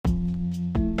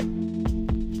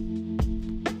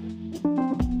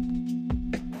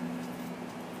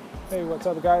what's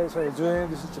up guys, how are you doing?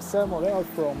 This is Jose Morel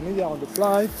from Media on the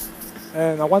Fly,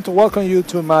 and I want to welcome you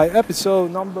to my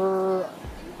episode number,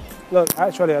 look,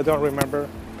 actually I don't remember,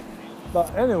 but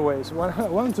anyways, what I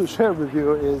want to share with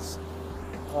you is,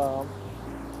 I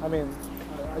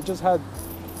just had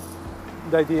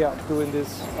the idea of doing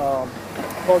this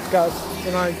podcast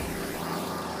tonight.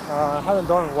 I haven't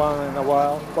done one in a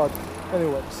while, but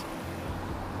anyways,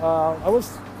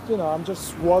 I'm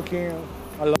just walking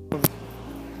along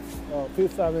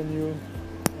Fifth Avenue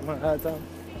in Manhattan.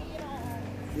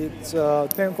 It's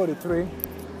 10:43,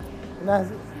 and I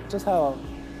just have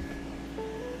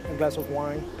a glass of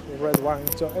wine, red wine.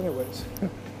 So anyways,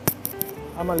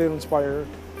 I'm a little inspired.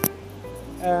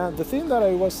 And the thing that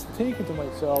I was thinking to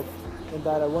myself and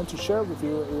that I want to share with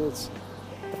you is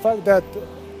the fact that,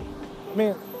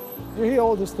 you hear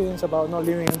all these things about not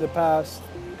living in the past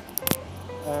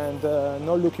and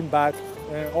not looking back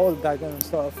and all that kind of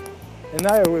stuff. And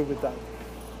I agree with that.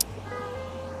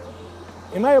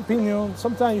 In my opinion,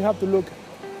 sometimes you have to look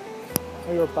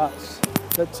at your past.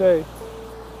 Let's say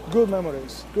good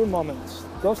memories, good moments.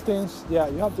 Those things, you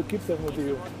have to keep them with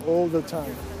you all the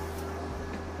time.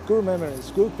 Good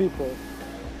memories, good people,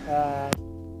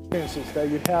 experiences that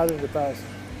you had in the past.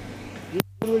 You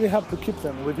really have to keep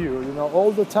them with you,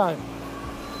 all the time.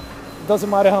 It doesn't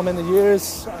matter how many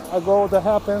years ago that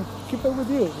happened, keep it with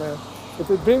you, man. If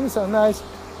it brings a nice,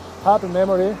 happy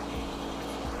memory,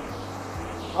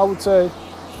 I would say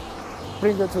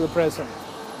bring it to the present.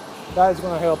 That is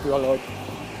going to help you a lot.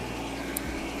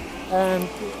 And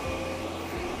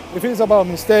if it's about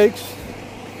mistakes,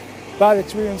 bad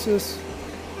experiences,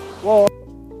 well,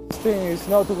 the thing is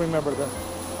not to remember them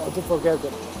or to forget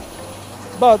them.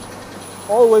 But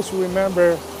always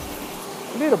remember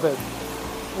a little bit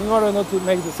in order not to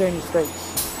make the same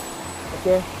mistakes.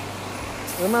 Okay?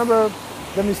 Remember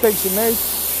the mistakes you made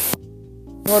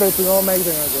in order to not make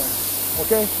them again.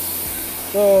 Okay?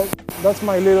 So that's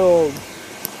my little,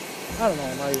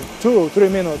 my 2 or 3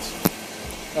 minutes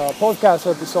podcast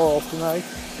episode of tonight.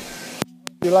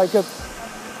 If you like it,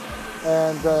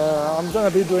 and I'm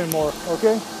gonna be doing more.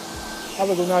 Okay? Have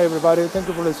a good night, everybody. Thank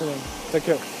you for listening. Take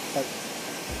care.